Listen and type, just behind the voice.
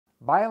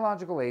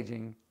Biological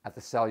aging at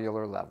the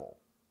cellular level.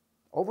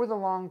 Over the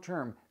long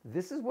term,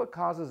 this is what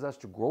causes us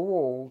to grow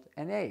old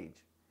and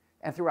age.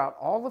 And throughout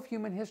all of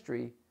human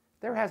history,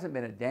 there hasn't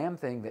been a damn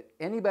thing that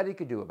anybody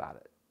could do about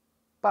it.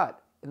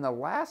 But in the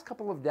last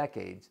couple of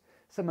decades,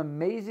 some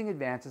amazing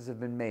advances have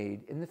been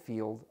made in the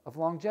field of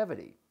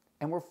longevity.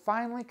 And we're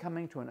finally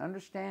coming to an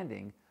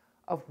understanding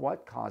of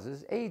what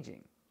causes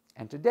aging.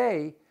 And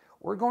today,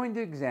 we're going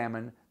to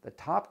examine the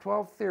top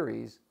 12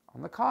 theories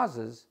on the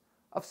causes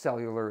of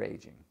cellular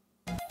aging.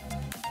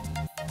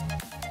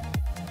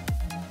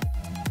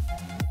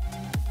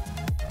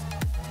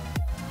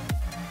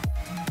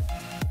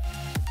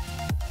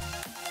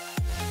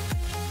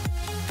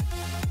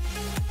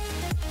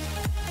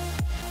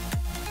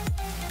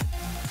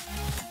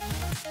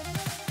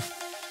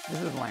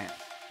 This is Lance,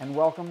 and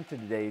welcome to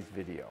today's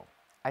video.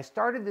 I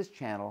started this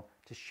channel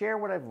to share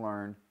what I've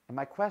learned in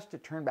my quest to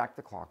turn back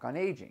the clock on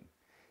aging.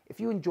 If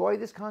you enjoy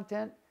this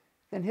content,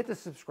 then hit the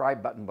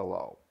subscribe button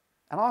below.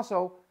 And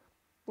also,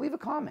 leave a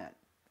comment.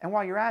 And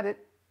while you're at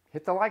it,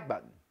 hit the like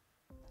button.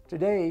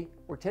 Today,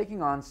 we're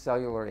taking on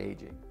cellular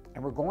aging,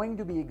 and we're going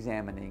to be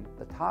examining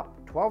the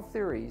top 12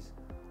 theories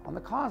on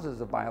the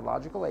causes of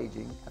biological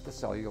aging at the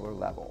cellular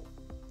level.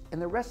 In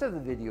the rest of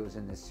the videos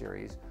in this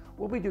series,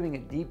 we'll be doing a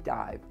deep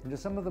dive into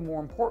some of the more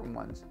important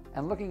ones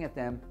and looking at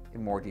them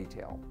in more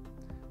detail.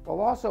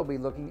 We'll also be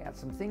looking at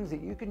some things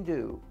that you can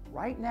do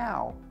right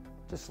now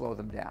to slow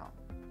them down.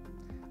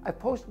 I've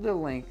posted a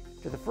link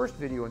to the first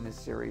video in this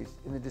series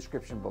in the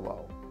description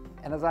below.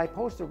 And as I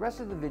post the rest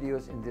of the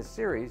videos in this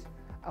series,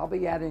 I'll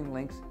be adding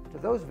links to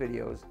those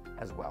videos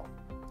as well.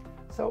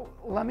 So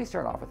let me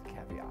start off with a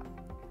caveat.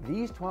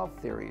 These 12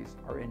 theories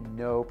are in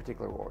no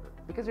particular order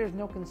because there's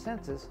no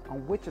consensus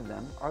on which of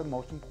them are the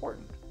most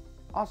important.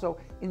 Also,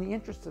 in the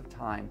interest of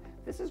time,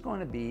 this is going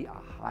to be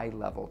a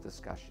high-level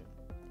discussion.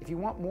 If you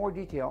want more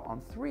detail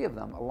on 3 of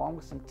them, along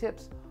with some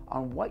tips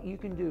on what you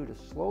can do to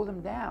slow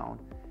them down,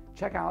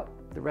 check out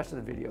the rest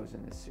of the videos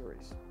in this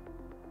series.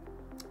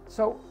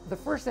 So, the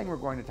first thing we're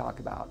going to talk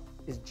about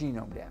is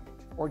genome damage,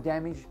 or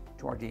damage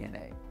to our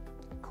DNA.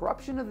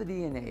 Corruption of the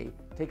DNA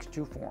takes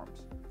 2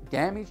 forms.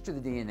 Damage to the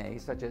DNA,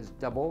 such as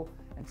double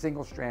and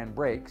single-strand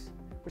breaks,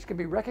 which can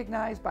be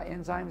recognized by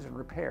enzymes and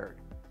repaired,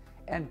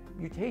 and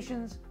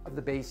mutations of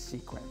the base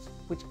sequence,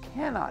 which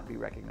cannot be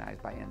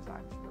recognized by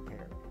enzymes and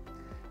repaired.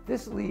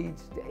 This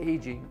leads to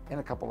aging in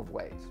a couple of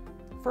ways.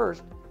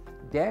 First,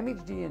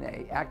 damaged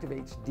DNA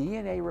activates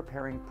DNA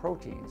repairing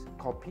proteins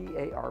called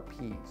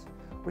PARPs,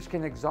 which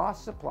can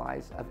exhaust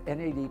supplies of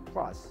NAD+,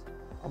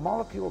 a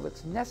molecule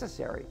that's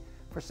necessary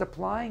for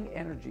supplying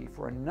energy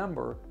for a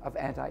number of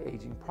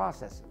anti-aging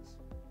processes.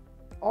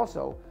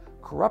 Also,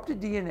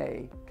 corrupted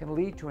DNA can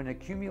lead to an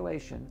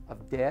accumulation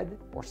of dead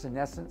or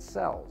senescent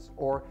cells,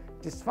 or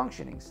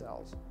dysfunctioning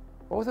cells,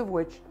 both of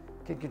which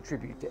can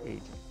contribute to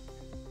aging.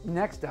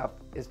 Next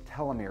up is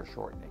telomere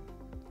shortening.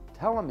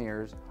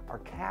 Telomeres are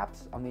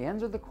caps on the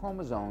ends of the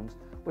chromosomes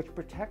which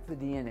protect the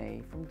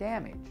DNA from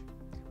damage.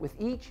 With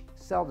each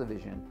cell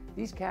division,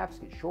 these caps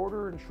get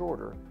shorter and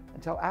shorter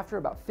until after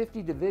about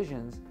 50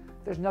 divisions,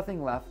 there's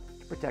nothing left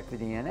to protect the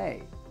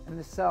DNA, and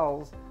the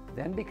cells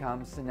then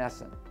become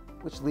senescent,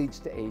 which leads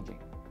to aging.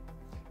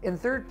 In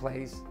third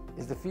place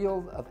is the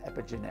field of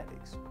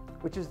epigenetics,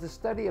 which is the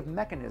study of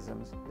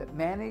mechanisms that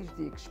manage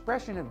the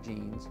expression of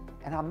genes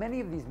and how many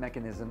of these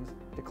mechanisms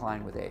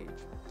decline with age.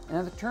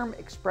 And the term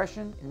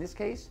expression in this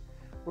case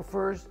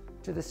refers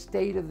to the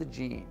state of the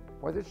gene,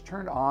 whether it's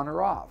turned on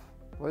or off,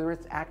 whether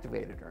it's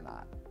activated or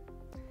not.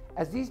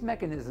 As these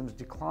mechanisms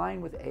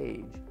decline with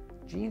age,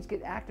 genes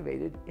get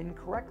activated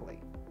incorrectly,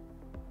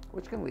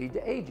 which can lead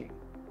to aging.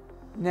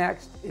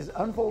 Next is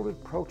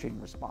unfolded protein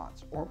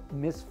response, or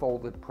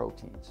misfolded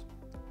proteins.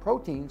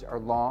 Proteins are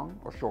long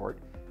or short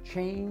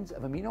chains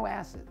of amino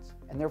acids,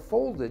 and they're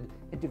folded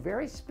into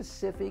very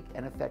specific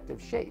and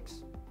effective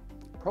shapes.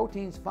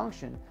 Proteins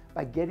function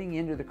by getting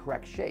into the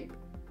correct shape.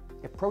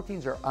 If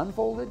proteins are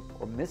unfolded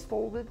or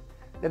misfolded,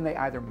 then they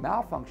either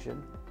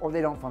malfunction or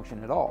they don't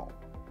function at all.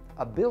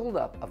 A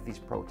buildup of these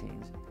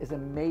proteins is a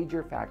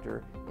major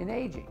factor in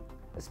aging,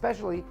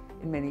 especially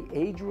in many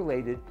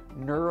age-related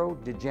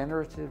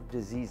neurodegenerative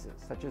diseases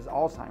such as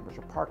Alzheimer's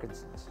or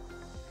Parkinson's.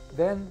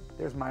 Then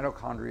there's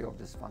mitochondrial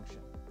dysfunction.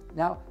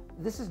 Now,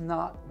 this is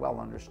not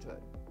well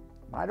understood.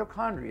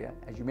 Mitochondria,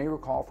 as you may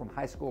recall from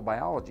high school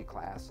biology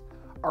class,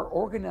 are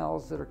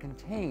organelles that are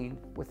contained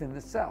within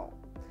the cell,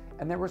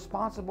 and they're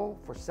responsible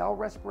for cell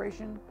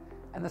respiration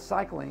and the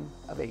cycling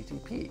of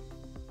ATP.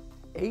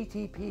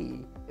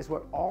 ATP is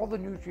what all the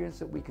nutrients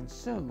that we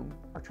consume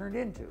are turned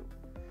into,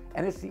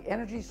 and it's the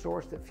energy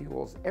source that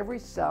fuels every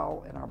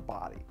cell in our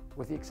body,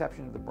 with the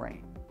exception of the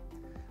brain.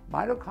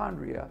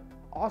 Mitochondria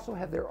also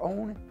have their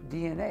own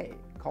DNA,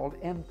 called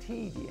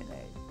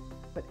mtDNA,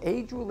 but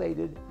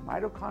age-related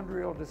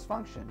mitochondrial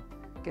dysfunction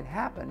can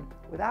happen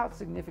without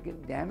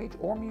significant damage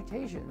or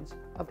mutations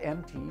of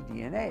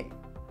mtDNA.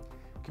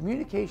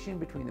 Communication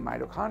between the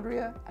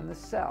mitochondria and the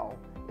cell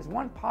is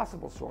one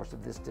possible source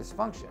of this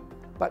dysfunction,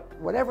 but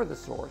whatever the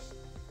source,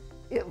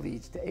 it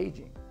leads to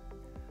aging.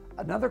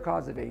 Another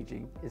cause of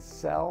aging is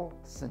cell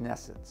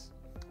senescence,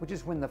 which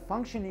is when the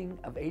functioning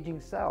of aging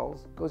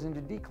cells goes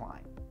into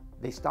decline.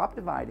 They stop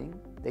dividing,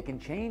 they can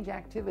change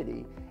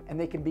activity, and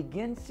they can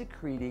begin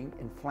secreting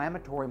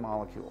inflammatory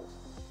molecules.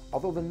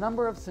 Although the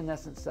number of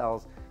senescent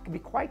cells can be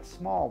quite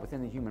small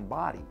within the human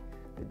body,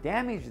 the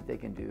damage that they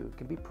can do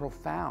can be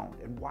profound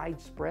and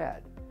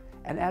widespread.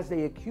 And as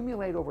they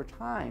accumulate over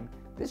time,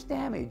 this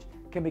damage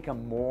can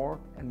become more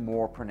and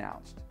more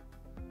pronounced.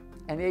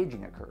 And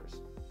aging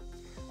occurs.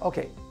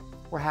 Okay,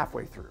 we're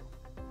halfway through.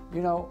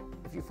 You know,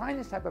 if you find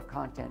this type of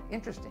content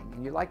interesting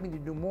and you'd like me to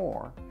do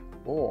more,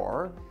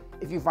 or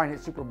if you find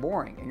it super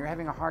boring and you're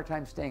having a hard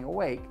time staying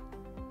awake,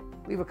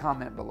 leave a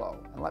comment below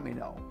and let me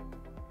know.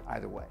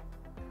 Either way.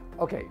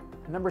 Okay,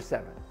 number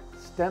 7,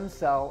 stem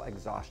cell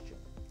exhaustion.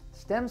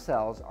 Stem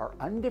cells are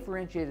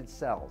undifferentiated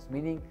cells,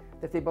 meaning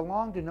that they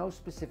belong to no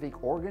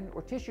specific organ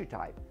or tissue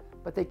type,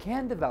 but they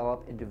can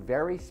develop into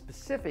very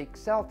specific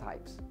cell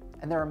types.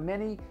 And there are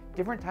many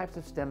different types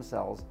of stem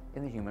cells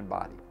in the human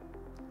body.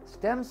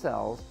 Stem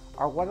cells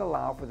are what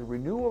allow for the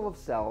renewal of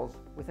cells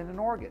within an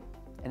organ.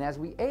 And as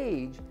we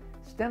age,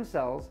 stem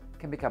cells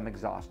can become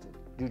exhausted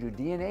due to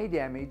DNA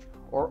damage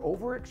or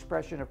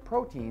overexpression of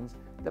proteins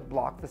that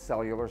block the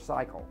cellular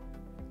cycle.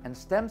 And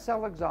stem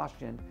cell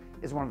exhaustion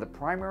is one of the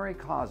primary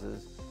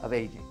causes of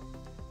aging.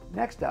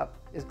 Next up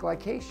is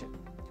glycation,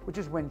 which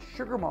is when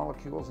sugar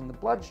molecules in the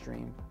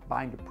bloodstream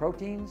bind to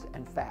proteins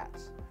and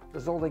fats,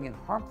 resulting in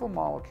harmful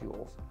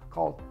molecules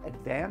called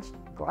advanced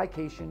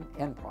glycation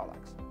end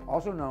products,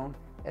 also known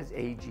as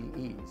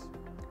AGEs.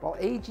 While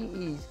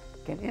AGEs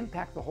can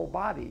impact the whole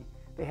body,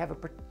 they have a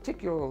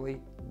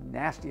particularly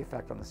nasty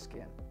effect on the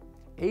skin.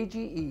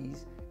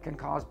 AGEs can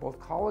cause both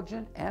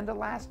collagen and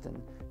elastin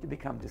to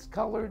become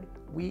discolored,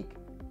 weak,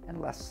 and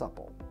less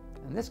supple.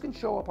 And this can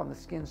show up on the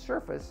skin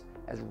surface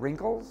as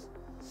wrinkles,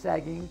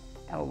 sagging,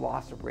 and a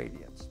loss of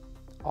radiance,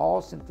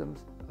 all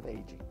symptoms of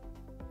aging.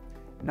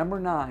 Number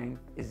 9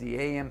 is the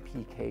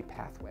AMPK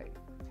pathway.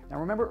 Now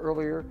remember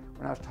earlier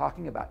when I was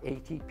talking about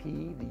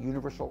ATP, the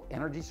universal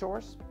energy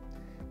source?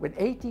 When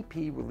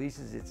ATP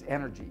releases its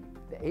energy,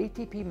 the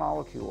ATP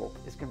molecule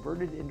is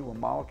converted into a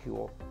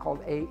molecule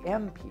called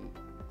AMP.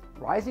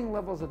 Rising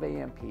levels of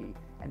AMP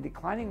and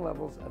declining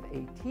levels of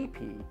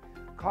ATP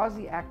cause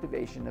the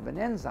activation of an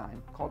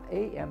enzyme called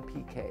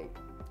AMPK.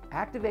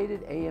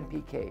 Activated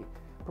AMPK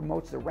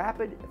promotes the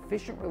rapid,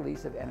 efficient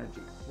release of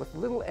energy with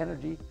little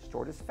energy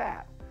stored as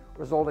fat,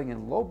 resulting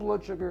in low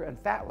blood sugar and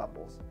fat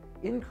levels,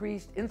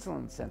 increased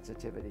insulin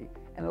sensitivity,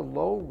 and a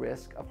low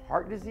risk of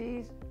heart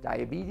disease,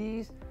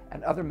 diabetes,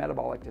 and other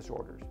metabolic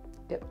disorders.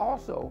 It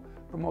also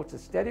promotes a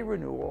steady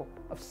renewal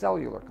of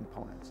cellular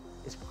components,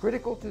 is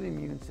critical to the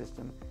immune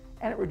system,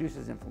 and it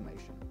reduces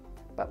inflammation.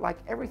 But like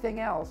everything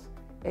else,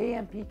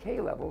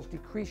 AMPK levels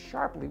decrease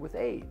sharply with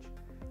age.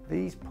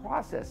 These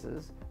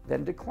processes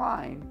then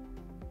decline,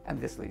 and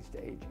this leads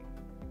to aging.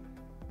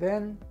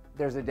 Then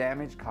there's a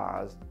damage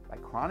caused by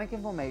chronic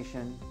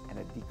inflammation and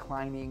a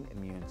declining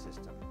immune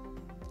system.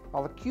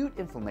 While acute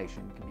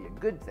inflammation can be a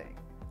good thing,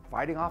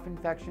 fighting off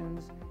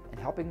infections and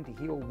helping to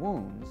heal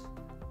wounds,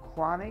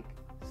 chronic,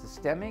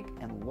 systemic,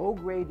 and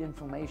low-grade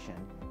inflammation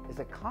is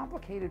a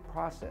complicated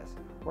process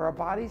where our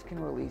bodies can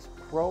release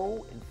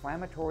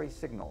pro-inflammatory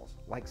signals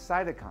like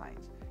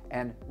cytokines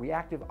and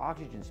reactive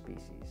oxygen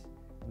species.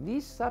 And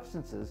these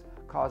substances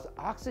cause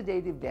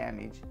oxidative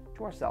damage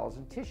to our cells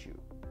and tissue.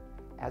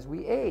 As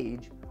we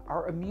age,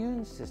 our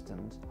immune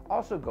systems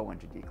also go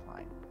into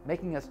decline,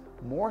 making us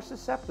more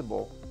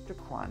susceptible to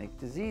chronic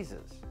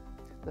diseases.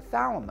 The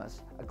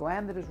thalamus, a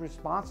gland that is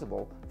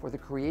responsible for the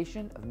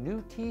creation of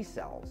new T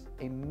cells,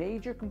 a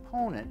major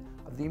component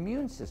of the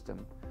immune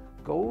system,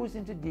 goes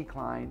into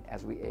decline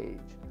as we age,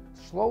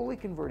 slowly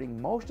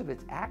converting most of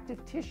its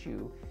active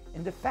tissue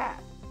into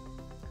fat.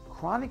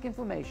 Chronic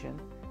inflammation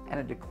and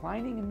a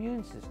declining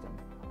immune system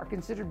are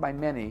considered by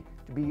many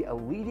to be a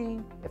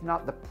leading, if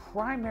not the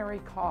primary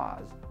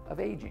cause of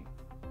aging.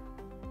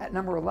 At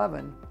number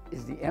 11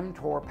 is the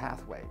mTOR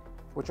pathway,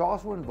 which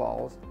also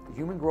involves the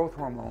human growth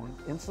hormone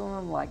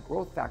insulin-like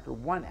growth factor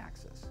 1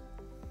 axis.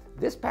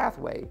 This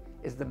pathway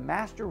is the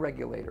master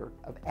regulator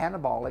of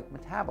anabolic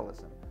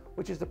metabolism,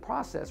 which is the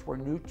process where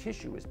new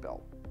tissue is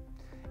built.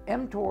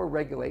 mTOR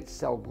regulates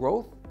cell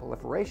growth,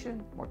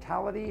 proliferation,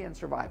 mortality, and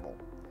survival.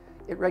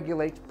 It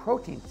regulates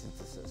protein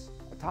synthesis,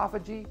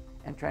 autophagy,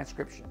 and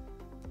transcription.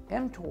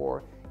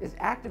 mTOR is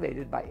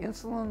activated by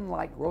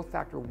insulin-like growth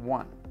factor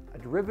 1, a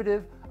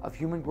derivative of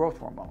human growth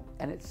hormone,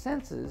 and it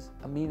senses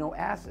amino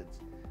acids,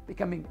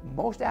 becoming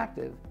most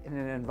active in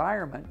an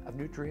environment of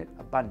nutrient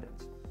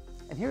abundance.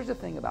 And here's the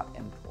thing about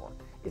mTOR.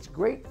 It's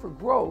great for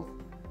growth,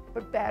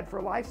 but bad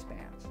for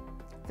lifespans.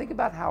 Think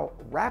about how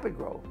rapid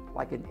growth,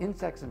 like in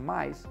insects and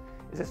mice,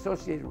 is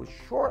associated with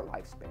short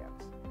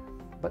lifespans,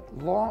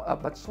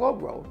 but slow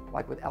growth,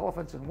 like with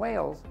elephants and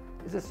whales,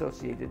 is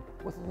associated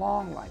with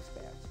long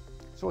lifespans.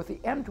 So with the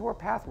mTOR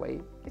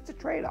pathway, it's a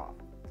trade-off.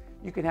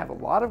 You can have a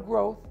lot of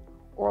growth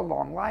or a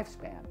long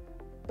lifespan,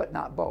 but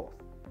not both.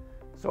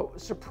 So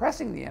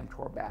suppressing the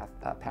mTOR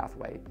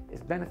pathway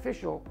is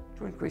beneficial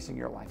to increasing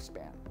your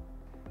lifespan.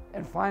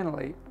 And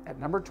finally, at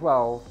number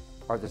 12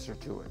 are the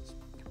sirtuins,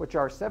 which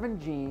are 7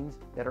 genes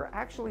that are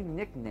actually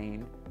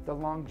nicknamed the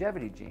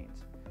longevity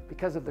genes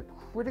because of the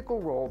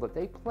critical role that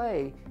they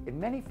play in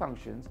many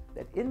functions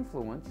that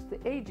influence the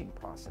aging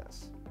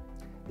process.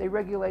 They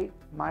regulate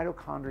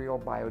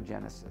mitochondrial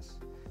biogenesis.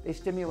 They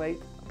stimulate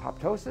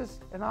apoptosis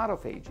and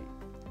autophagy.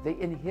 They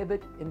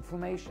inhibit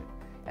inflammation,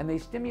 and they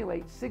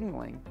stimulate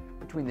signaling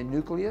between the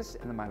nucleus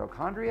and the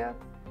mitochondria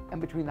and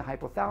between the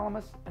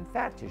hypothalamus and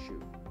fat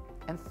tissue.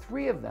 And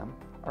 3 of them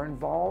are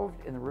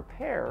involved in the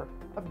repair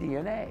of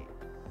DNA.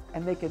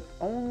 And they can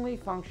only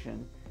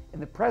function in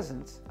the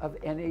presence of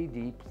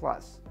NAD+,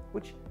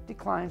 which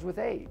declines with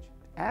age,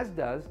 as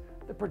does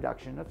the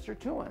production of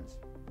sirtuins.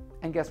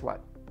 And guess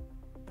what?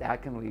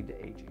 That can lead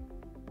to aging.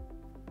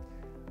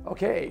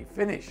 Okay,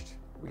 finished.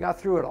 We got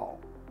through it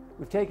all.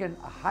 We've taken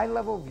a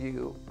high-level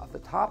view of the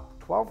top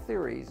 12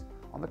 theories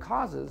on the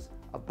causes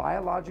of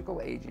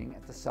biological aging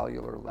at the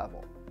cellular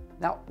level.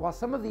 Now, while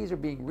some of these are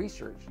being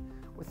researched,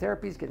 with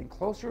therapies getting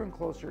closer and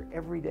closer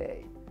every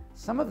day,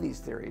 some of these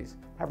theories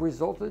have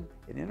resulted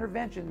in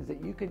interventions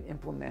that you can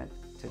implement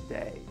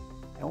today.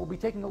 And we'll be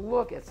taking a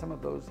look at some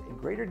of those in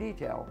greater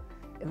detail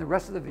in the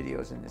rest of the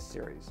videos in this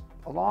series,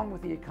 along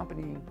with the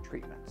accompanying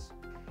treatments.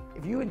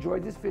 If you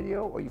enjoyed this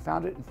video or you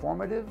found it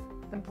informative,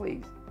 then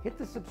please hit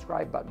the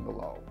subscribe button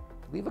below,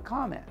 leave a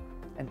comment,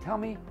 and tell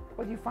me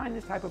whether you find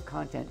this type of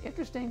content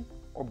interesting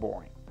or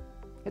boring.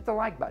 Hit the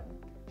like button,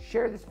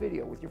 share this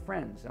video with your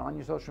friends and on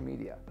your social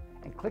media,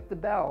 and click the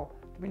bell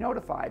to be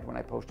notified when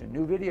I post a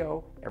new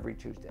video every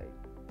Tuesday.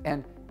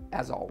 And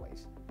as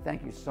always,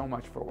 thank you so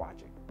much for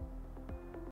watching.